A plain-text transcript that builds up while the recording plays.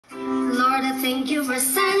Lord, I thank you for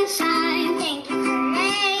sunshine. Thank you for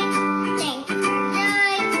rain. Thank you for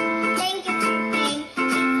joy. Thank you for pain.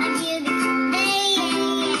 It's a beautiful day.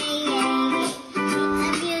 It's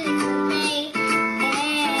a beautiful day.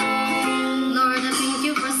 Lord, I thank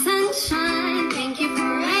you for sunshine. Thank you for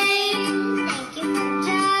rain. Thank you for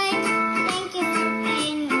joy. Thank you for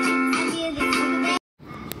pain. It's a beautiful day.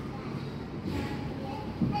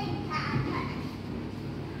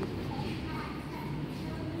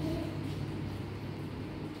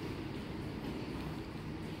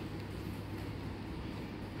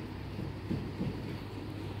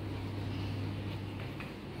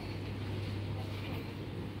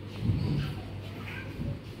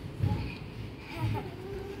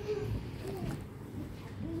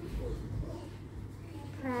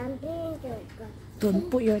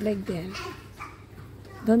 Don't put your leg there.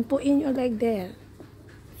 Don't put in your leg there.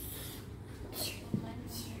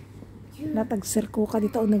 Natag-circle ka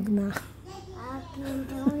dito o nagna.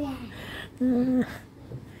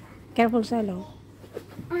 Careful, Salo.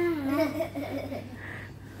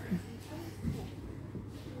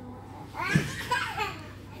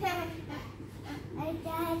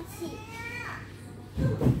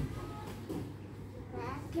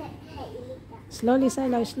 Slowly,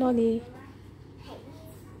 Salo, slowly.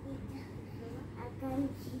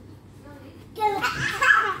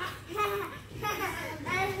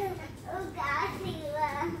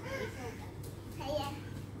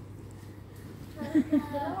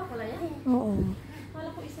 Dalawa pala yan? Oo. Kala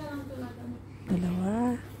ko isa lang ito natin.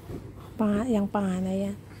 Dalawa. Yang panganay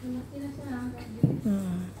yan.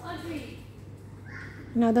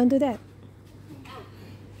 No, don't do that.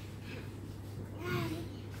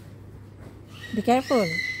 Be careful.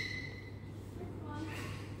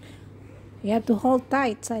 You have to hold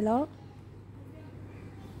tight, Silo.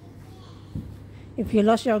 If you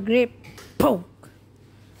lost your grip, poke.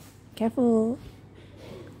 Careful.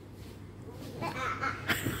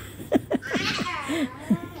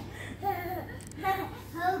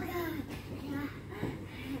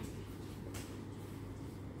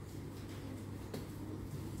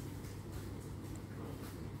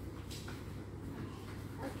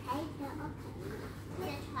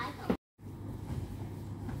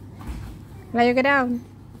 Layo ka down.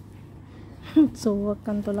 Suwag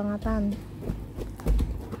kang tulangatan.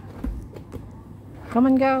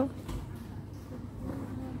 Come on, go.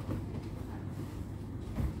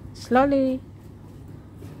 Slowly.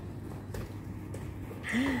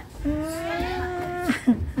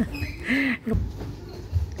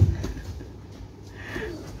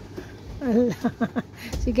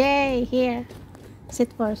 Sige, here.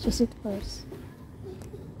 Sit first. You sit first.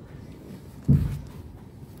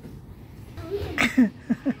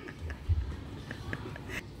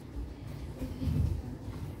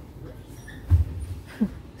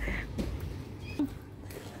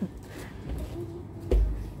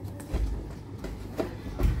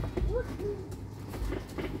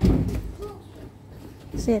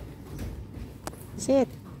 Sit. Sit.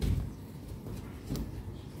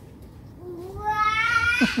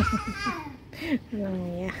 Oh,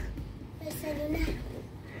 yeah.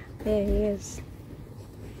 There he is.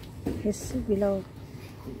 He's below.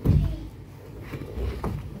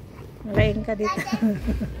 Malain ka dito.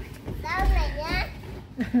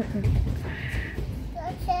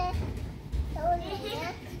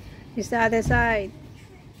 It's the other side.